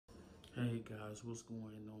Hey guys, what's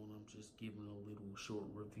going on? I'm just giving a little short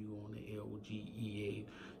review on the LG EA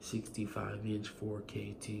 65-inch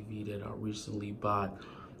 4K TV that I recently bought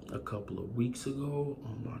a couple of weeks ago.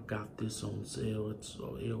 I got this on sale. It's an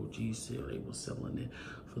LG sale. They were selling it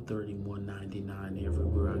for $31.99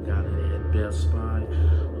 everywhere. I got it at Best Buy.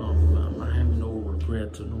 I have no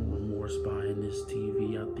regrets or no remorse buying this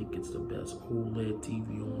TV. I think it's the best OLED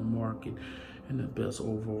TV on the market and the best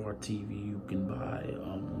overall TV you can buy.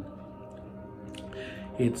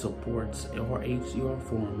 It supports our HDR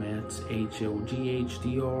formats, HLG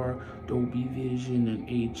HDR, Dolby Vision, and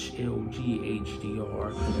HLG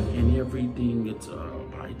HDR, and everything. It's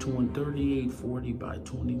by 3840 by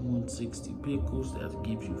 2160 pixels. That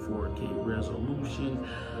gives you 4K resolution.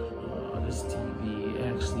 This TV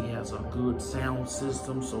actually has a good sound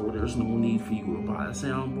system, so there's no need for you to buy a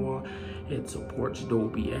soundbar. It supports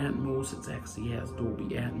Dolby Atmos. It actually has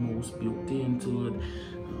Dolby Atmos built into it.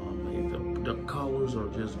 The colors are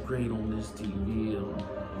just great on this TV.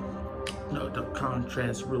 The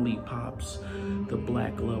contrast really pops. The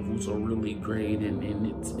black levels are really great, and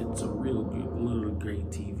it's a real great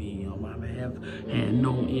TV. I have had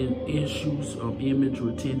no issues of image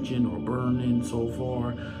retention or burn-in so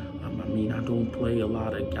far. I mean, I don't play a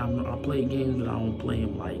lot of, I play games, but I don't play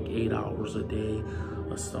them like 8 hours a day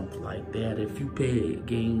or something like that. If you play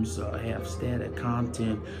games, have static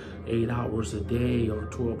content 8 hours a day or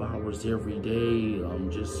 12 hours every day,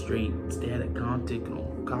 just straight static content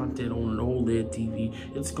on an OLED TV,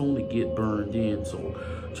 it's going to get burned in. So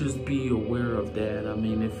just be aware of that. I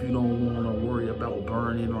mean, if you don't want to worry about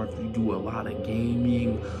burning, or if you do a lot of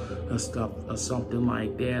gaming and stuff or something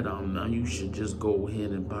like that, you should just go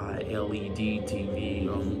ahead and buy LED TV.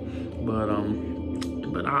 But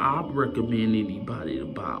I recommend anybody to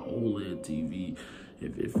buy OLED TV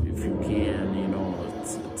if you can. You know,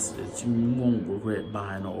 it's you won't regret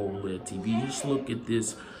buying an OLED TV. Just look at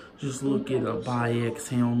this. Just look at a BiX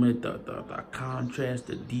helmet, the contrast,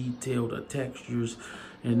 the detail, the textures,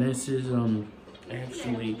 and this is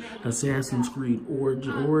actually Assassin's Creed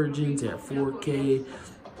Origins at 4K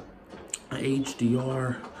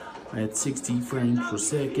HDR at 60 frames per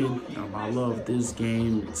second. I love this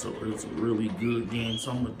game, so it's a really good game.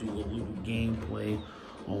 So I'm gonna do a little gameplay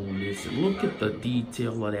on this. And look at the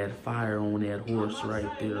detail of that fire on that horse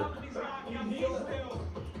right there.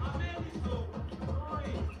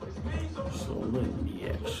 So let me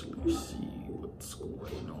actually see what's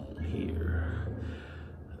going on here.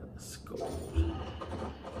 Let's go.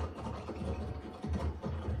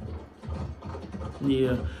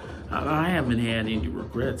 Yeah, I haven't had any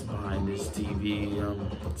regrets buying this TV.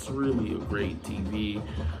 It's really a great TV.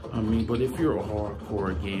 I mean, but if you're a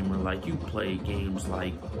hardcore gamer, like you play games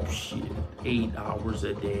like 8 hours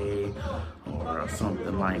a day or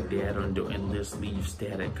something like that, and just leave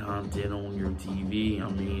static content on your TV, I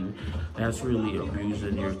mean, that's really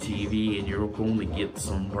abusing your TV, and you're going to get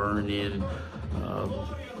some burn-in.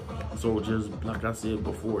 So just like I said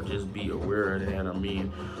before, just be aware of that. I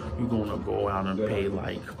mean, you're gonna go out and pay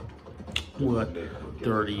like what,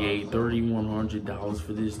 $3,100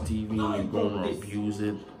 for this TV, and you're gonna abuse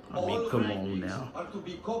it. I mean, come on now.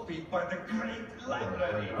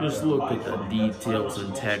 Just look at the details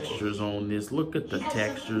and textures on this. Look at the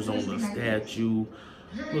textures on the statue.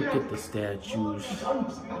 Look at the statues.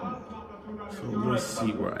 So let's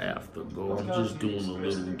see where I have to go. I'm just doing a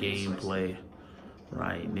little gameplay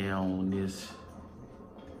right now on this.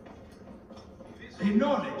 The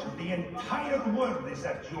knowledge of the entire world is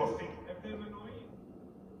at your feet.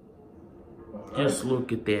 Just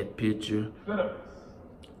look at that picture.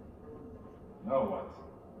 Now what?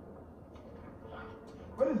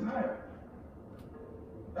 What is that?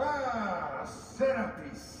 Ah,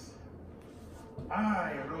 Serapis.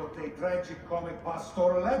 I wrote a tragic comic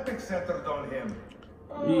pastoral epic centered on him.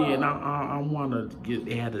 Yeah, and I want to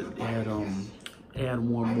add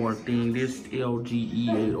one more thing. This LG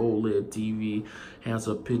EA OLED TV has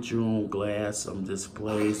a picture on glass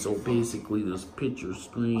display. So basically this picture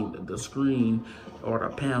screen, the screen, or the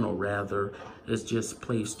panel rather, is just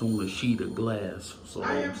placed on a sheet of glass. So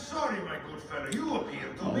I am sorry, my good fellow, you appear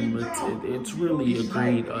to be it's really a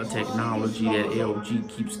great technology that LG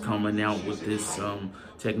keeps coming out with. This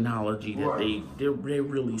technology that they're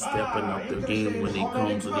really stepping up their game when it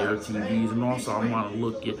comes to their TVs. And also I want to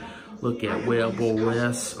look at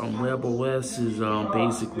WebOS. WebOS is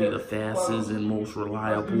basically the fastest and most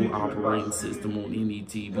reliable operating system on any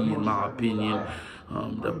TV, in my opinion.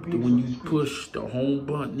 When you push the home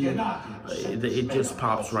button, it just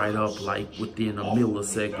pops right up like within a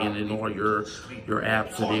millisecond, and all your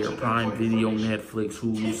apps are there. Prime Video, Netflix,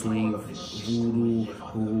 Hulu, Sling, Voodoo,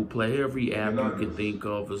 Google Play, every app you can think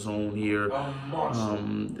of is on here.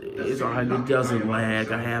 It's alright, it doesn't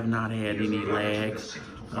lag. I have not had any lag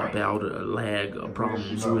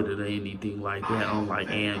problems with it or anything like that, unlike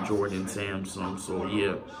Android and Samsung. So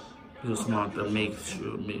yeah, just want to make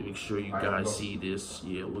sure you guys see this.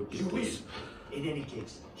 Yeah, look at this. In any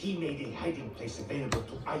case, he made a hiding place available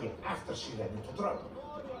to Aya after she ran into trouble.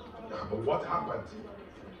 But what happened?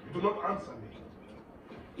 You do not answer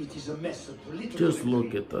me. It is a mess of political... Just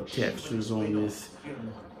look at the textures on this.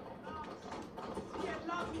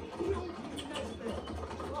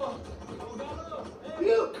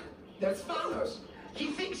 Look! There's Thanos! He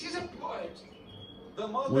thinks he's a poet!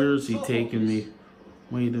 Where is he taking me?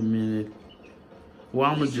 Wait a minute. Well,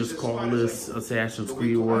 I'm gonna just call this Assassin's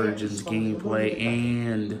Creed Origins gameplay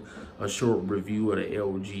and a short review of the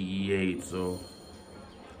LGE8. So,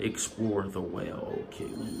 explore the well. Okay,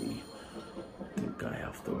 I think I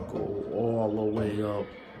have to go all the way up.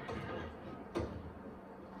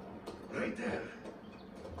 Right there.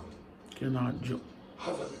 Can I jump?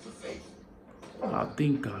 Have a little faith. I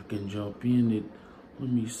think I can jump in it. Let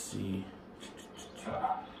me see.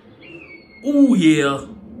 Oh yeah.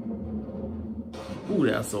 Ooh,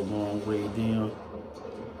 that's a long way down.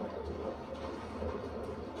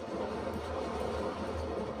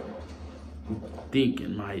 I think it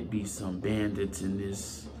might be some bandits in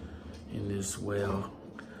this well.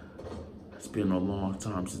 It's been a long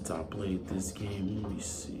time since I played this game. Let me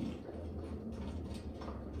see.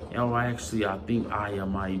 Oh, actually, I think Aya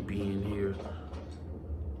might be in here.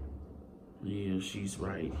 Yeah, she's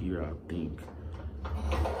right here, I think.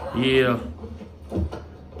 Yeah.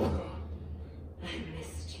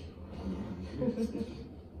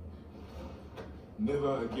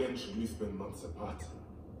 Never again should we spend months apart.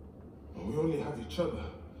 We only have each other,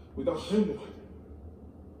 without anyone.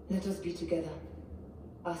 Let us be together.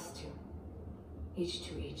 Us two. Each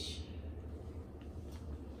to each.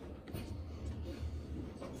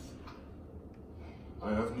 I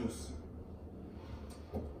have news.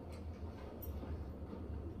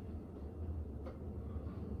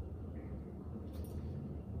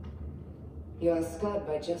 You are scarred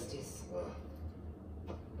by justice.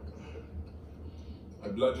 I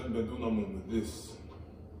bludgeoned Bedunamun with this.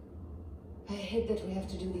 I hate that we have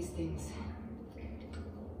to do these things.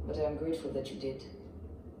 But I am grateful that you did.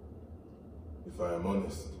 If I am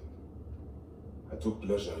honest, I took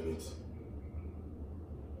pleasure in it.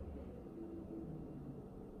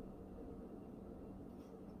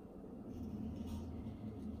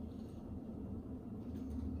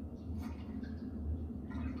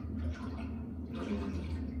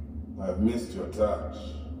 I've missed your touch.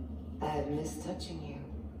 I have missed touching you.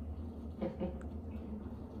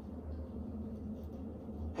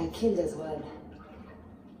 I killed as well.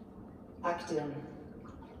 Acton.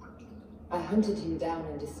 I hunted him down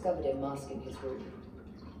and discovered a mask in his room.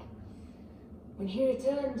 When he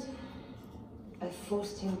returned, I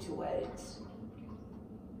forced him to wear it.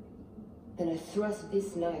 Then I thrust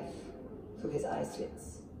this knife through his eye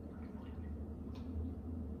slits.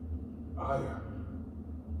 Aya.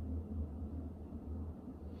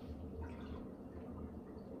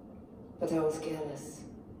 But I was careless.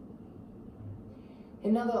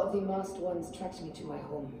 Another of the masked ones tracked me to my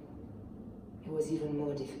home. It was even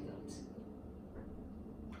more difficult.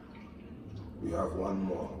 We have one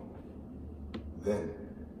more. Then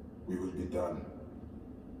we will be done.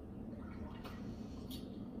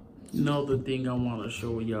 Another thing I want to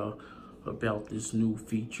show y'all about this new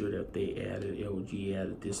feature that they added, LG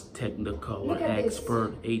added, this Technicolor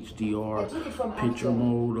Expert HDR picture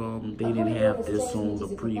mode. They didn't have this on the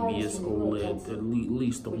previous OLED, at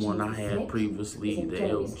least the one I had previously, the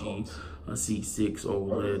LG C6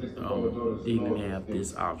 OLED. They didn't have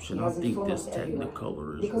this option. I think this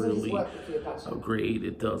Technicolor is really great.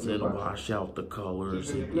 It doesn't wash out the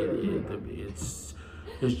colors.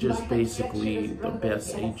 It's just basically the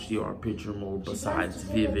best HDR picture mode besides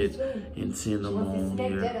Vivid and Cinema on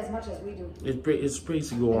here. It's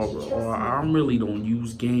basically all I really don't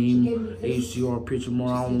use game HDR picture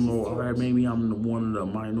mode. I don't know, maybe I'm one of the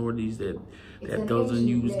minorities that doesn't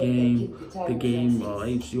use the game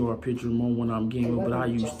HDR picture mode when I'm gaming, but I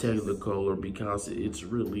use Technicolor because it's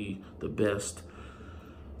really the best.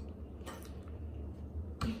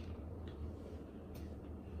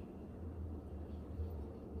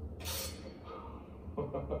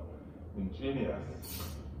 Ingenious.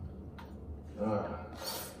 I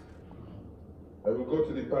will go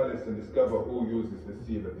to the palace and discover who uses the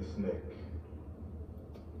seal of the snake.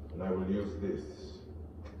 And I will use this.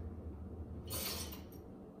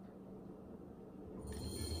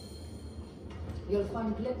 You'll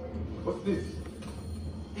find plenty. What's this?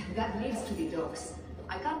 That leads to the docks.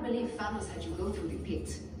 I can't believe Thanos had you go through the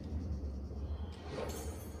pit.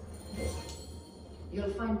 You'll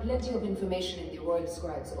find plenty of information in the Royal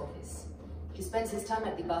Scribe's office. He spends his time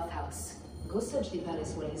at the bathhouse. Go search the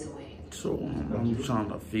palace while he's away. So I'm trying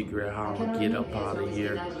to figure out how to get up out of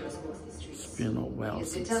here. It's been a while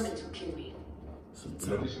He's since. determined to kill me.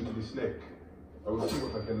 In addition to the snake, I will see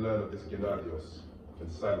what I can learn of this Gennadios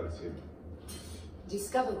and silence him.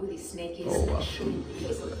 Discover who the snake is Oh, and show him the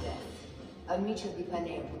face of death. I'll meet you at the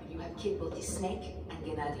panel. You have killed both the snake and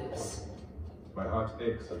Gennadios. My heart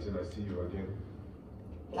aches until I see you again.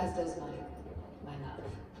 As does mine, my love.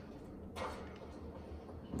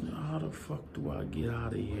 How the fuck do I get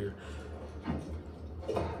out of here?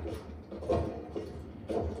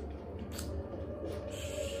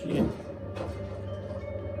 Shit.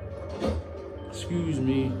 Excuse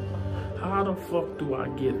me. How the fuck do I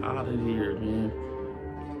get out of here, man?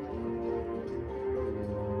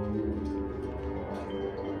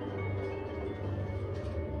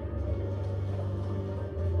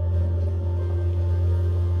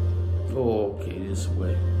 Oh, okay, this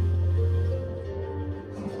way.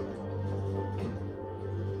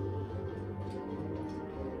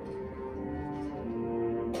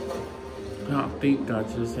 I think I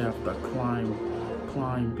just have to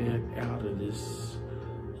climb back out of this.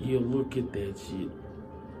 Yeah, look at that shit.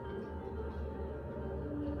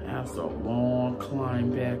 That's a long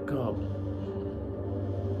climb back up.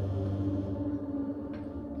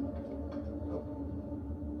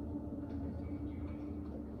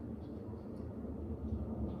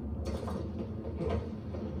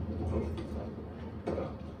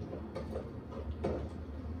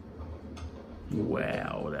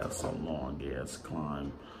 Wow, that's a long ass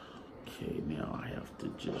climb. Okay, now I have to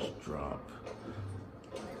just drop.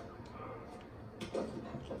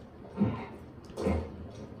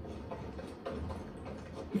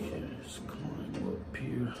 Okay, let's climb up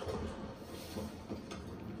here.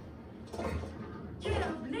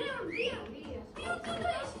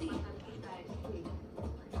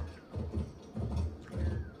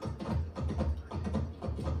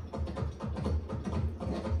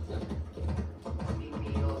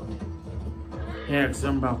 Yeah,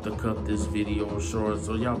 I'm about to cut this video short,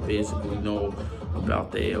 so y'all basically know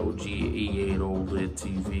about the LG E8 OLED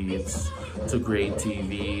TV. It's a great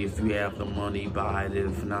TV. If you have the money, buy it.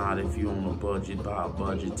 If not, if you're on a budget, buy a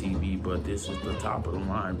budget TV. But this is the top of the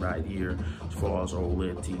line right here as far as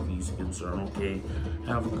OLED TV is concerned. Okay,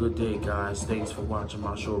 have a good day, guys. Thanks for watching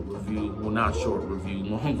my short review. Well, not short review,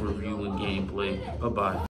 long review and gameplay. Bye-bye.